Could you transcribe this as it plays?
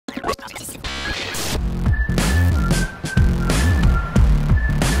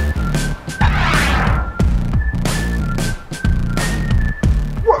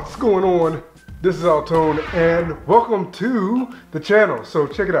going? This is Altone and welcome to the channel. So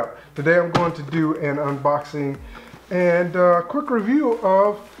check it out. Today I'm going to do an unboxing and a quick review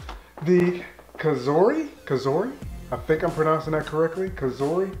of the Cosori, I think I'm pronouncing that correctly,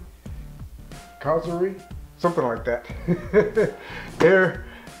 Cosori, something like that, air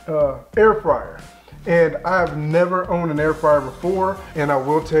fryer. And I've never owned an air fryer before, and I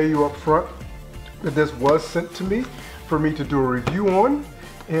will tell you up front that this was sent to me for me to do a review on.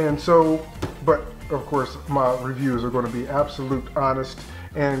 And so, but of course my reviews are going to be absolute, honest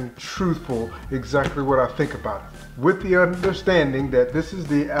and truthful, exactly what I think about it, with the understanding that this is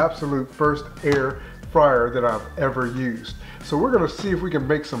the absolute first air fryer that I've ever used. So we're going to see if we can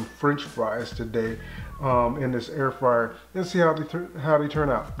make some French fries today in this air fryer and see how they turn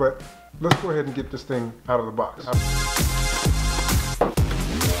out. But let's go ahead and get this thing out of the box.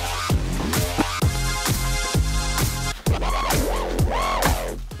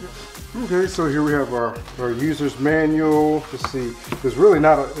 Okay, so here we have our user's manual. Let's see, there's really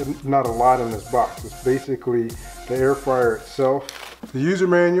not a lot in this box. It's basically the air fryer itself, the user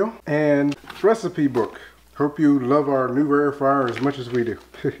manual, and recipe book. Hope you love our new air fryer as much as we do.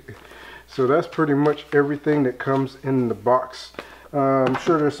 So that's pretty much everything that comes in the box. I'm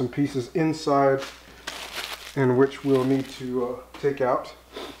sure there's some pieces inside in which we'll need to take out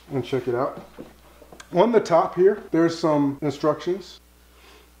and check it out. On the top here, there's some instructions.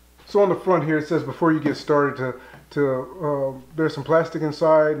 So on the front here, it says before you get started there's some plastic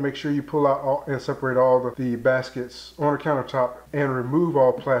inside. Make sure you pull out and separate all the baskets on the countertop and remove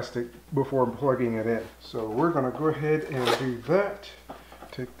all plastic before plugging it in. So we're gonna go ahead and do that.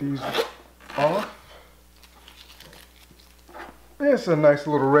 Take these off. It's a nice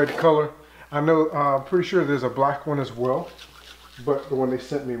little red color. I know, I'm pretty sure there's a black one as well, but the one they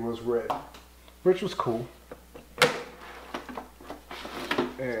sent me was red, which was cool.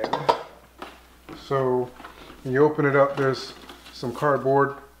 And so when you open it up, there's some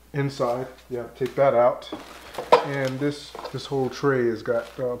cardboard inside. You have to take that out. And this whole tray has got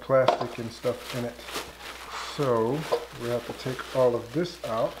plastic and stuff in it. So we have to take all of this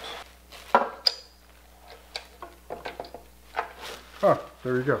out. Ah,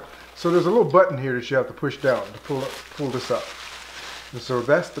 there you go. So there's a little button here that you have to push down to pull this up. And so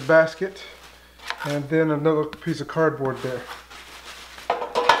that's the basket. And then another piece of cardboard there.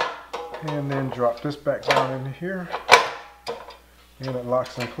 And then drop this back down into here. And it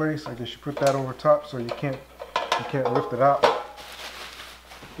locks in place. I guess you put that over top so you can't lift it out.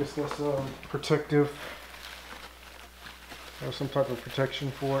 Guess that's protective, or some type of protection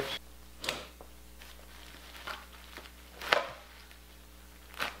for it.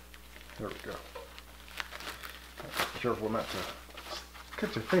 There we go. Be careful not to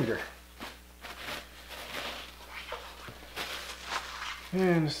cut your finger.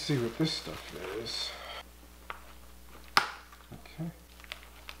 And let's see what this stuff is. Okay.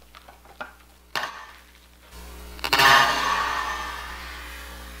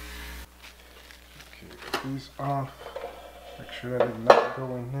 Get these off. Make sure that did not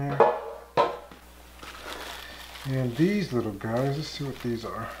go in there. And these little guys, let's see what these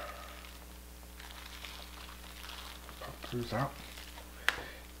are. Pop these out.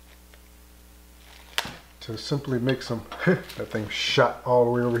 To simply make some, that thing shot all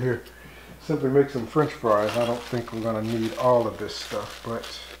the way over here. Simply make some French fries. I don't think we're gonna need all of this stuff, but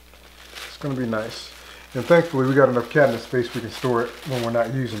it's gonna be nice. And thankfully we got enough cabinet space we can store it when we're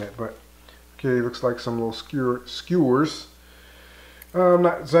not using it. But okay, looks like some little skewers. I'm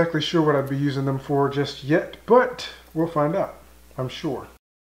not exactly sure what I'd be using them for just yet, but we'll find out, I'm sure.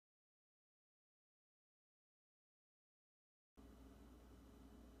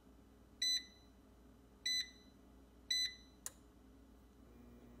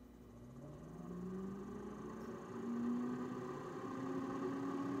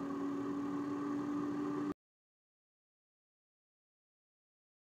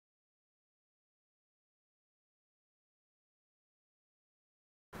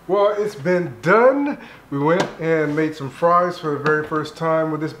 Well, it's been done. We went and made some fries for the very first time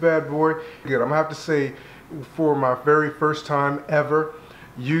with this bad boy. Good. I'm gonna have to say, for my very first time ever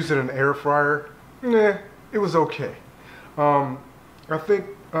using an air fryer, it was okay. I think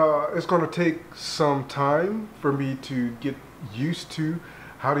it's gonna take some time for me to get used to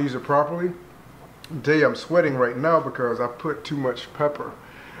how to use it properly. I'll tell you, I'm sweating right now because I put too much pepper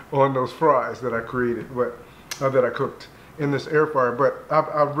on those fries that I created, that I cooked in this air fryer. But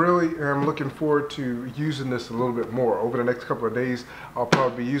I really am looking forward to using this a little bit more. Over the next couple of days, I'll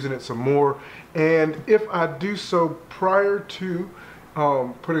probably be using it some more. And if I do so prior to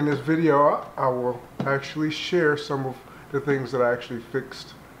putting this video out, I will actually share some of the things that I actually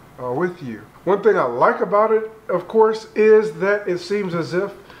fixed with you. One thing I like about it, of course, is that it seems as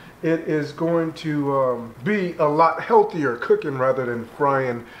if it is going to be a lot healthier cooking rather than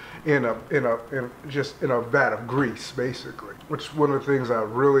frying in just in a vat of grease, basically. Which is one of the things I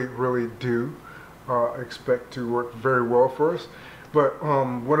really do expect to work very well for us. But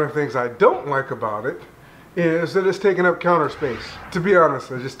one of the things I don't like about it is that it's taking up counter space. To be honest,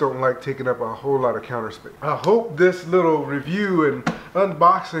 I just don't like taking up a whole lot of counter space. I hope this little review and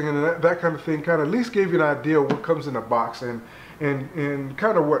unboxing and that kind of thing kind of at least gave you an idea of what comes in the box and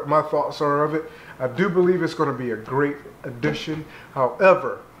kind of what my thoughts are of it. I do believe it's going to be a great addition.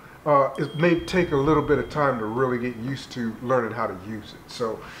 However, it may take a little bit of time to really get used to learning how to use it.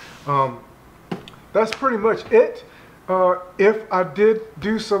 So that's pretty much it. If I did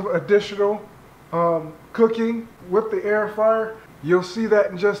do some additional cooking with the air fryer, you'll see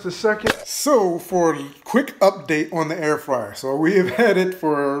that in just a second. So for a quick update on the air fryer. So we have had it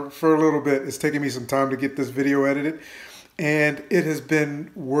for a little bit. It's taken me some time to get this video edited, and it has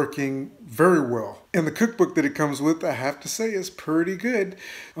been working very well. And the cookbook that it comes with, I have to say, is pretty good.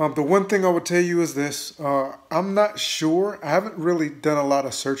 The one thing I would tell you is this. I'm not sure. I haven't really done a lot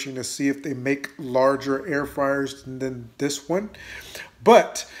of searching to see if they make larger air fryers than this one.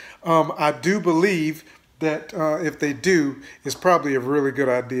 But I do believe that if they do, it's probably a really good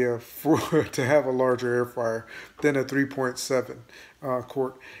idea to have a larger air fryer than a 3.7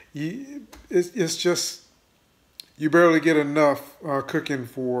 quart. It's just, you barely get enough cooking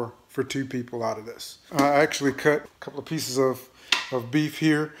for 2 people out of this. I actually cut a couple of pieces of beef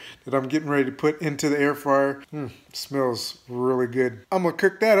here that I'm getting ready to put into the air fryer. Smells really good. I'm gonna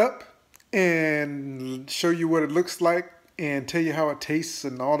cook that up and show you what it looks like and tell you how it tastes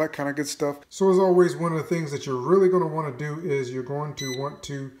and all that kind of good stuff. So as always, one of the things that you're really going to want to do is you're going to want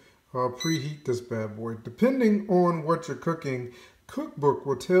to preheat this bad boy. Depending on what you're cooking, cookbook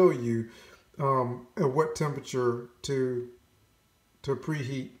will tell you at what temperature to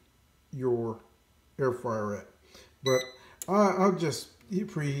preheat your air fryer at. But I'll just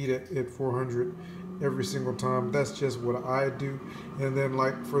preheat it at 400 every single time. That's just what I do. And then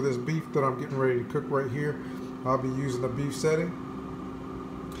like for this beef that I'm getting ready to cook right here, I'll be using the beef setting.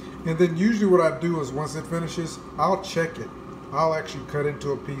 And then usually what I do is once it finishes, I'll check it. I'll actually cut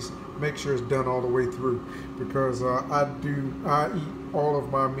into a piece, make sure it's done all the way through, because I eat all of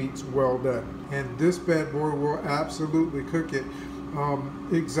my meats well done. And this bad boy will absolutely cook it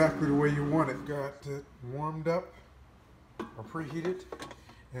exactly the way you want it. Got it warmed up or preheated.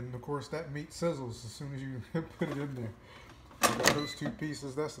 And of course that meat sizzles as soon as you put it in there. I got those 2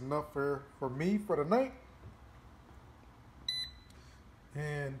 pieces. That's enough for me for the night.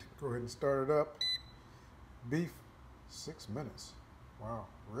 And go ahead and start it up. Beef, 6 minutes. Wow,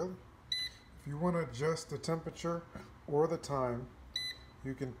 really? If you want to adjust the temperature or the time,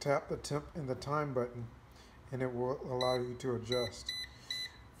 you can tap the temp and the time button and it will allow you to adjust.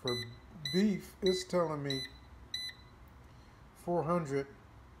 For beef, it's telling me 400.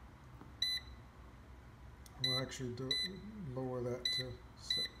 We'll actually lower that to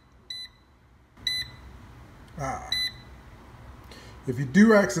 6. If you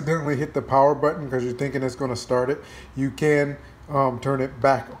do accidentally hit the power button because you're thinking it's going to start it, you can turn it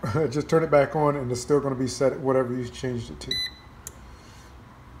back, just turn it back on, and it's still going to be set at whatever you changed it to.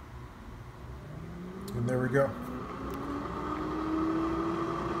 And there we go.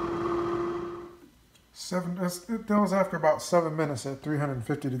 That was after about 7 minutes at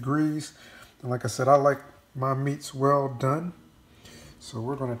 350 degrees. And like I said, I like my meats well done. So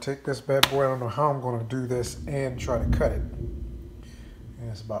we're going to take this bad boy. I don't know how I'm going to do this and try to cut it. And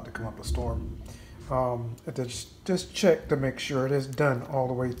it's about to come up a storm. Just check to make sure it is done all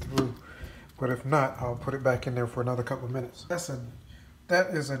the way through. But if not, I'll put it back in there for another couple of minutes. That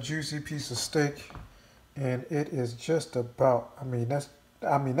is a juicy piece of steak, and it is just about,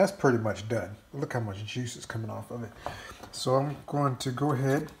 that's pretty much done. Look how much juice is coming off of it. So I'm going to go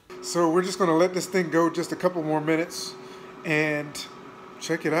ahead. So we're just going to let this thing go just a couple more minutes and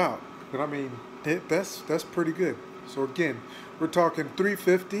check it out. But that's pretty good. So again, we're talking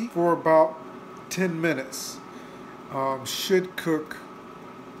 350 for about 10 minutes. Should cook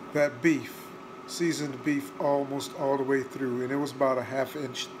that beef, seasoned beef, almost all the way through. And it was about a ½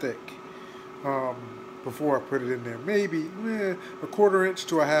 inch thick before I put it in there. Maybe a ¼ inch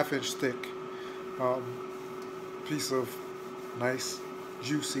to a ½ inch thick piece of nice,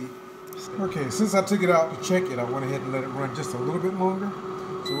 juicy steak. Okay, since I took it out to check it, I went ahead and let it run just a little bit longer.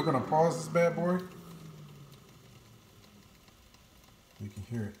 So we're going to pause this bad boy. You can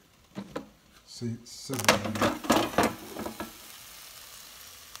hear it. See, it's sizzling.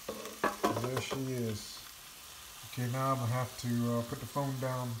 And there she is. Okay, now I'm gonna have to put the phone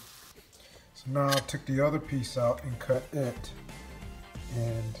down. So now I took the other piece out and cut it.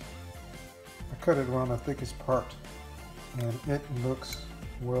 And I cut it around the thickest part. And it looks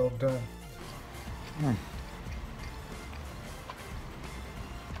well done.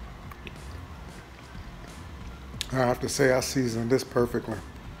 I have to say I seasoned this perfectly.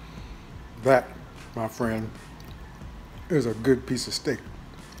 That, my friend, is a good piece of steak.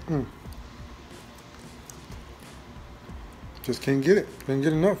 Just can't get it. Can't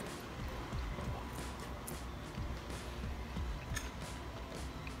get enough.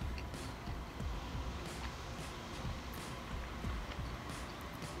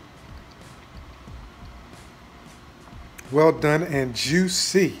 Well done and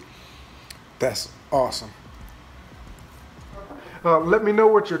juicy. That's awesome. Let me know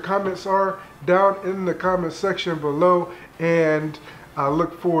what your comments are down in the comment section below, and I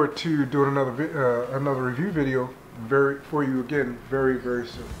look forward to doing another review video for you again very, very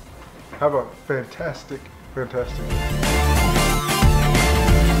soon. Have a fantastic day.